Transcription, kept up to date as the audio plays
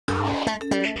Hello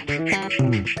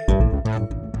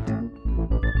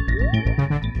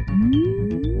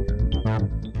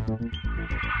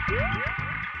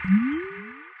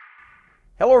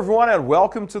everyone and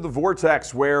welcome to The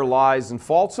Vortex, where lies and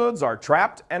falsehoods are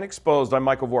trapped and exposed. I'm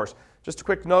Michael Vorse. Just a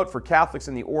quick note for Catholics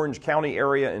in the Orange County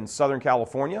area in Southern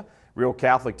California. Real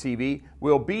Catholic TV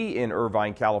will be in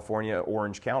Irvine, California,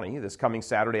 Orange County this coming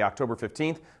Saturday, October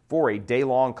 15th for a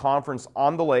day-long conference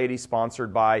on the laity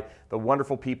sponsored by the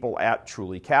wonderful people at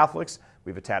Truly Catholics.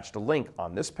 We've attached a link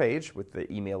on this page with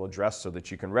the email address so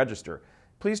that you can register.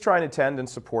 Please try and attend and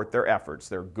support their efforts.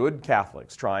 They're good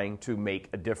Catholics trying to make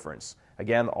a difference.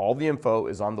 Again, all the info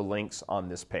is on the links on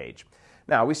this page.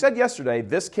 Now, we said yesterday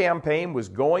this campaign was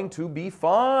going to be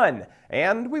fun,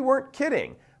 and we weren't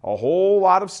kidding. A whole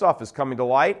lot of stuff is coming to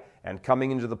light and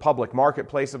coming into the public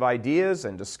marketplace of ideas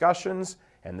and discussions,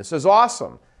 and this is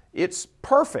awesome. It's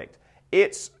perfect.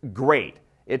 It's great.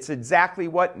 It's exactly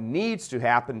what needs to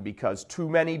happen because too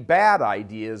many bad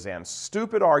ideas and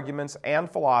stupid arguments and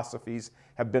philosophies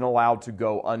have been allowed to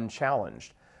go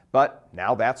unchallenged. But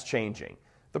now that's changing.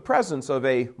 The presence of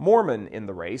a Mormon in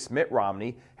the race, Mitt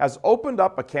Romney, has opened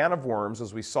up a can of worms,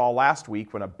 as we saw last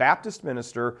week when a Baptist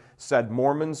minister said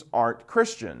Mormons aren't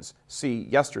Christians. See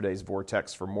yesterday's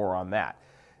Vortex for more on that.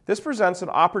 This presents an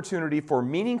opportunity for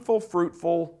meaningful,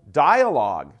 fruitful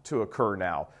dialogue to occur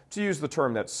now, to use the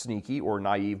term that sneaky or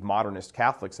naive modernist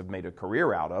Catholics have made a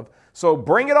career out of. So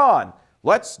bring it on.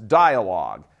 Let's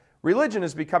dialogue. Religion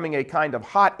is becoming a kind of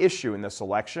hot issue in this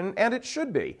election, and it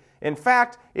should be. In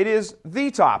fact, it is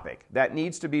the topic that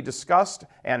needs to be discussed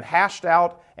and hashed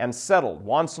out and settled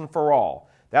once and for all.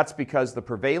 That's because the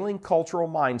prevailing cultural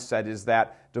mindset is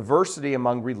that diversity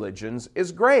among religions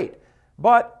is great.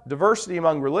 But diversity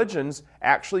among religions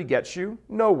actually gets you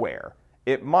nowhere.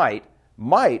 It might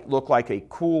look like a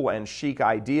cool and chic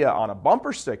idea on a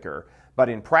bumper sticker, but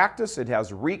in practice it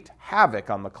has wreaked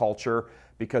havoc on the culture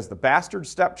because the bastard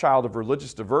stepchild of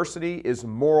religious diversity is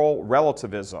moral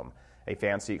relativism, a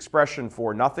fancy expression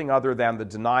for nothing other than the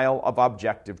denial of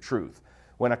objective truth.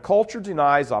 When a culture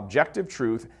denies objective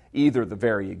truth, either the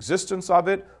very existence of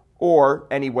it or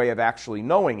any way of actually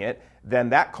knowing it, then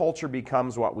that culture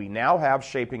becomes what we now have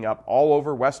shaping up all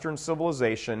over Western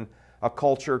civilization, a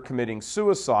culture committing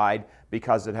suicide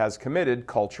because it has committed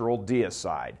cultural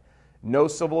deicide. No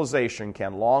civilization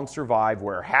can long survive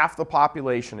where half the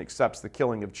population accepts the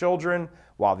killing of children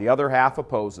while the other half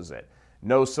opposes it.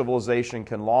 No civilization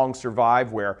can long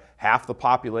survive where half the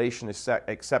population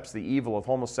accepts the evil of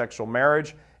homosexual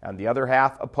marriage and the other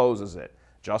half opposes it.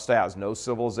 Just as no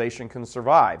civilization can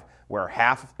survive where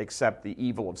half accept the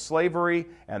evil of slavery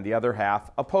and the other half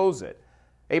oppose it.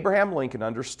 Abraham Lincoln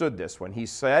understood this when he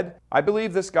said, "I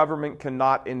believe this government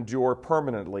cannot endure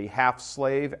permanently half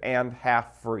slave and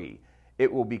half free.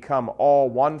 It will become all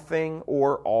one thing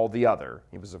or all the other."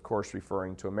 He was, of course,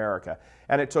 referring to America.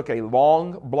 And it took a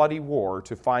long, bloody war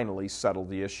to finally settle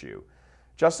the issue.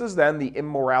 Just as then the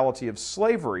immorality of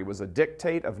slavery was a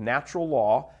dictate of natural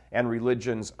law and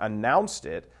religions announced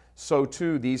it, so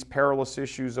too these perilous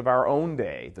issues of our own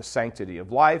day, the sanctity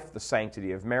of life, the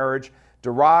sanctity of marriage,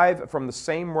 derive from the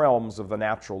same realms of the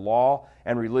natural law,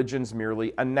 and religions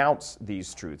merely announce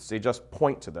these truths. They just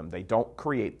point to them. They don't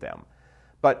create them.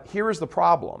 But here is the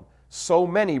problem. So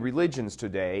many religions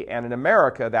today, and in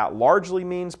America that largely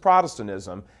means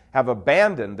Protestantism, have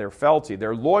abandoned their fealty,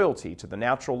 their loyalty to the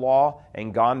natural law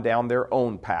and gone down their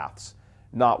own paths.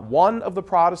 Not one of the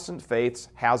Protestant faiths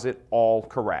has it all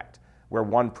correct. Where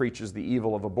one preaches the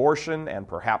evil of abortion and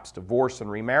perhaps divorce and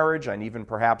remarriage and even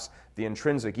perhaps the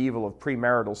intrinsic evil of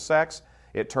premarital sex,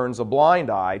 it turns a blind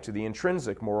eye to the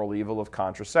intrinsic moral evil of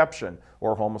contraception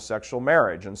or homosexual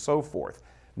marriage and so forth.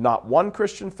 Not one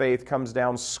Christian faith comes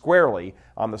down squarely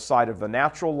on the side of the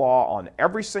natural law on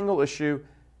every single issue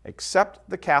except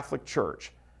the Catholic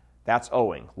Church. That's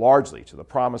owing largely to the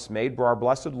promise made by our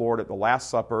blessed Lord at the Last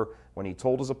Supper when he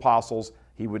told his apostles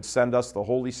he would send us the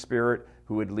Holy Spirit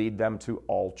who would lead them to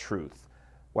all truth.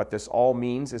 What this all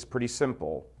means is pretty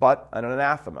simple, but an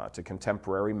anathema to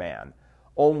contemporary man.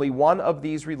 Only one of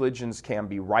these religions can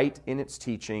be right in its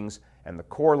teachings, and the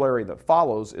corollary that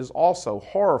follows is also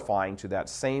horrifying to that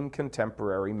same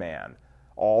contemporary man.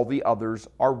 All the others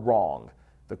are wrong.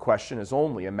 The question is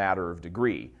only a matter of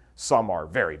degree. Some are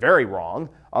very, very wrong.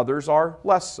 Others are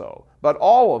less so. But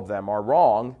all of them are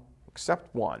wrong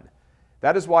except one.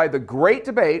 That is why the great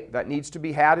debate that needs to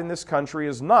be had in this country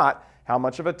is not how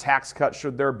much of a tax cut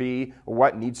should there be, or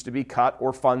what needs to be cut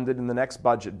or funded in the next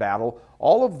budget battle.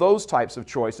 All of those types of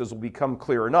choices will become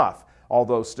clear enough,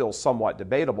 although still somewhat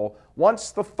debatable,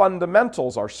 once the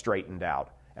fundamentals are straightened out.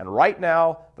 And right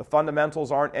now, the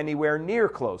fundamentals aren't anywhere near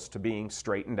close to being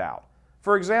straightened out.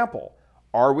 For example,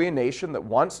 are we a nation that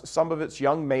wants some of its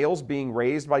young males being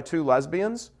raised by two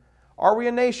lesbians? Are we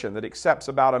a nation that accepts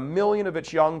about 1 million of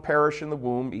its young perish in the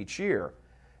womb each year?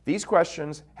 These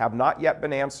questions have not yet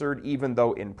been answered, even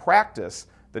though in practice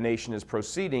the nation is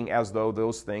proceeding as though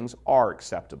those things are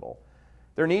acceptable.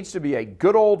 There needs to be a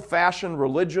good old-fashioned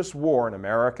religious war in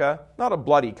America, not a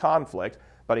bloody conflict,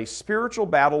 but a spiritual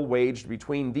battle waged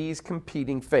between these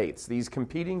competing faiths, these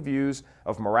competing views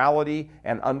of morality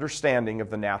and understanding of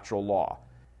the natural law.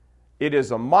 It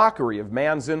is a mockery of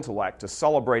man's intellect to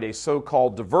celebrate a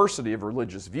so-called diversity of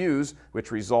religious views,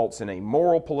 which results in a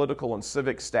moral, political, and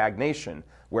civic stagnation,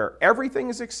 where everything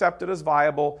is accepted as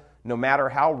viable, no matter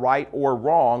how right or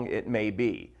wrong it may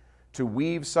be. To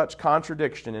weave such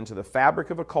contradiction into the fabric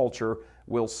of a culture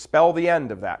will spell the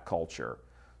end of that culture.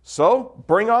 So,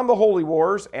 bring on the holy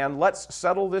wars and let's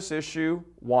settle this issue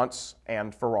once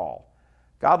and for all.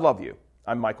 God love you.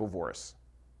 I'm Michael Voris.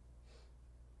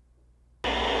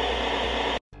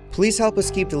 Please help us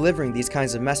keep delivering these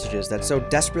kinds of messages that so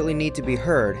desperately need to be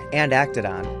heard and acted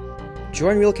on.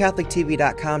 Join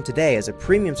RealCatholicTV.com today as a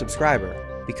premium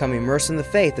subscriber. Become immersed in the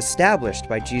faith established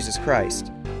by Jesus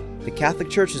Christ. The Catholic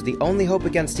Church is the only hope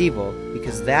against evil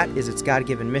because that is its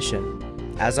God-given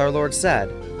mission. As our Lord said,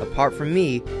 apart from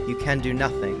me, you can do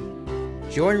nothing.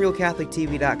 Join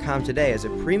RealCatholicTV.com today as a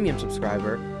premium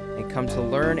subscriber and come to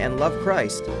learn and love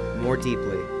Christ more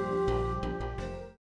deeply.